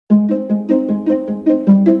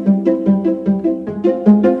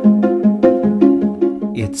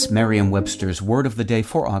Merriam-Webster's Word of the Day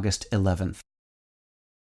for August 11th.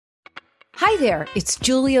 Hi there, it's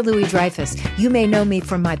Julia Louis-Dreyfus. You may know me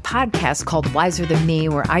from my podcast called Wiser Than Me,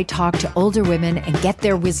 where I talk to older women and get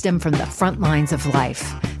their wisdom from the front lines of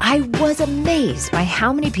life. I was amazed by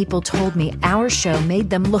how many people told me our show made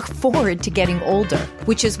them look forward to getting older,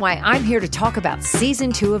 which is why I'm here to talk about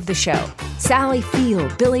Season 2 of the show. Sally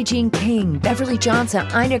Field, Billie Jean King, Beverly Johnson,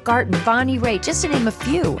 Ina Garten, Bonnie Raitt, just to name a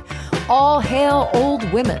few. All hail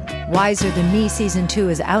old women. Wiser Than Me Season 2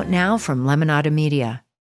 is out now from Lemonada Media.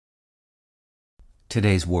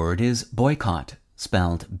 Today's word is boycott,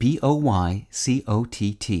 spelled B-O-Y-C-O-T-T.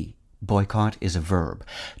 Boycott is a verb.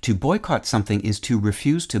 To boycott something is to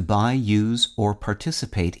refuse to buy, use, or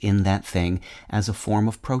participate in that thing as a form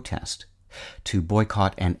of protest. To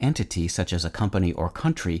boycott an entity, such as a company or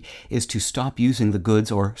country, is to stop using the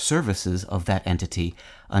goods or services of that entity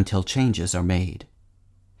until changes are made.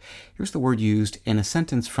 Here's the word used in a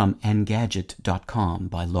sentence from Engadget.com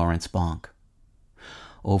by Lawrence Bonk.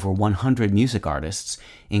 Over 100 music artists,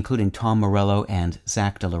 including Tom Morello and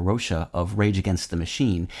Zach De La Rocha of Rage Against the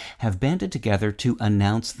Machine, have banded together to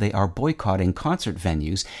announce they are boycotting concert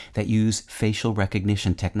venues that use facial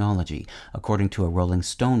recognition technology, according to a Rolling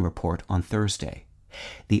Stone report on Thursday.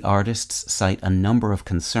 The artists cite a number of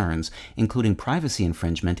concerns, including privacy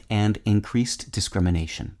infringement and increased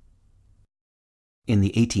discrimination. In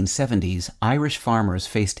the 1870s, Irish farmers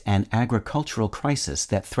faced an agricultural crisis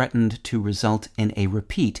that threatened to result in a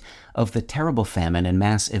repeat of the terrible famine and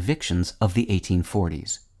mass evictions of the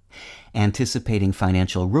 1840s. Anticipating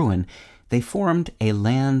financial ruin, they formed a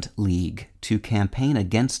land league to campaign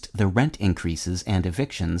against the rent increases and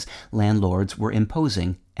evictions landlords were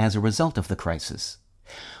imposing as a result of the crisis.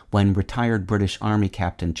 When retired British Army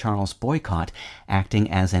Captain Charles Boycott,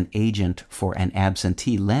 acting as an agent for an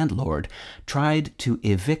absentee landlord, tried to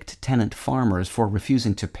evict tenant farmers for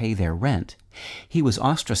refusing to pay their rent, he was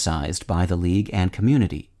ostracized by the League and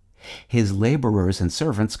community. His laborers and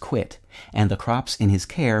servants quit, and the crops in his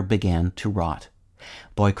care began to rot.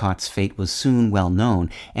 Boycott's fate was soon well known,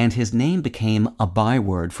 and his name became a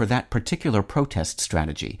byword for that particular protest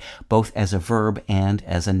strategy, both as a verb and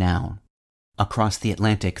as a noun. Across the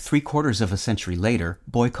Atlantic, 3/4 of a century later,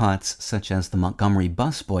 boycotts such as the Montgomery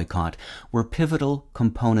bus boycott were pivotal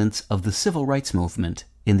components of the civil rights movement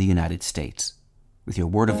in the United States. With your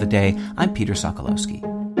word of the day, I'm Peter Sokolowski.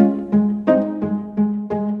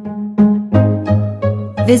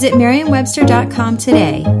 Visit Merriam-Webster.com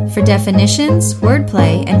today for definitions,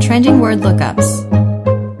 wordplay, and trending word lookups.